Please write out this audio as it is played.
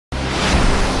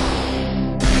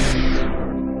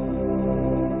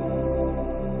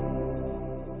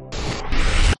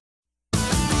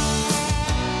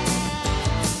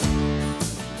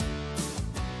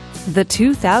the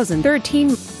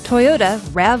 2013 Toyota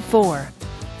RAV4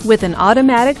 with an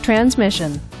automatic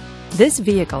transmission. This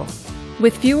vehicle,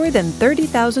 with fewer than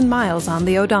 30,000 miles on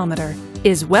the odometer,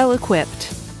 is well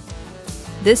equipped.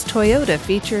 This Toyota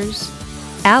features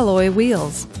alloy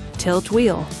wheels, tilt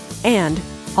wheel, and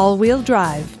all-wheel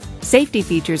drive. Safety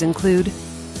features include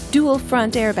dual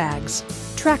front airbags,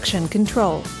 traction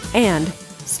control, and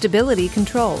stability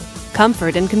control.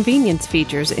 Comfort and convenience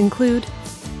features include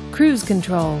cruise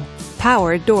control,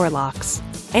 power door locks,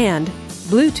 and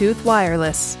Bluetooth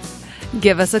wireless.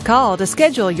 Give us a call to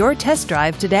schedule your test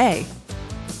drive today.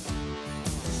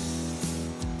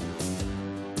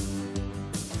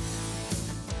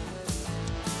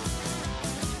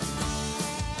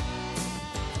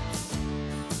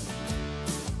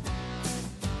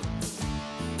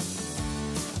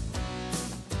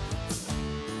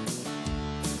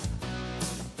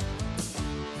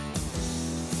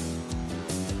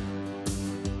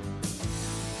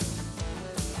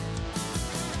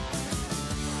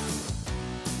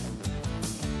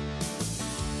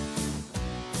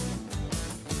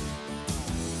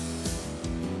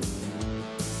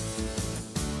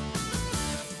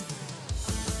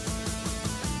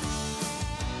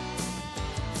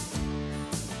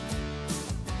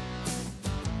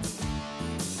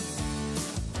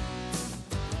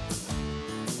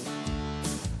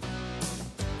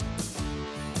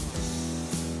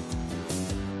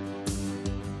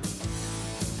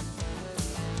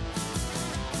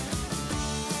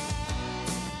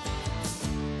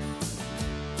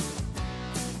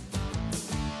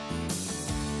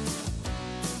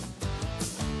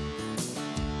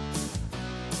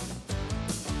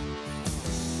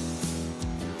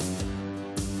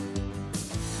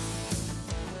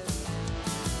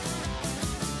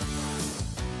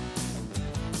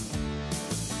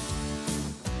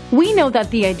 We know that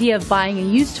the idea of buying a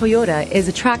used Toyota is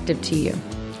attractive to you.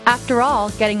 After all,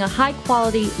 getting a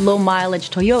high-quality, low-mileage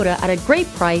Toyota at a great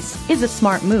price is a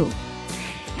smart move.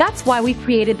 That's why we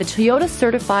created the Toyota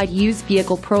Certified Used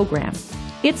Vehicle Program.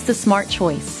 It's the smart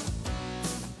choice.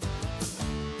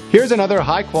 Here's another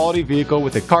high-quality vehicle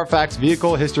with a Carfax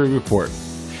Vehicle History Report.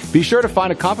 Be sure to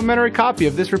find a complimentary copy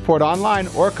of this report online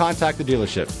or contact the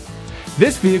dealership.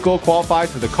 This vehicle qualifies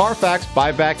for the Carfax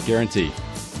Buyback Guarantee.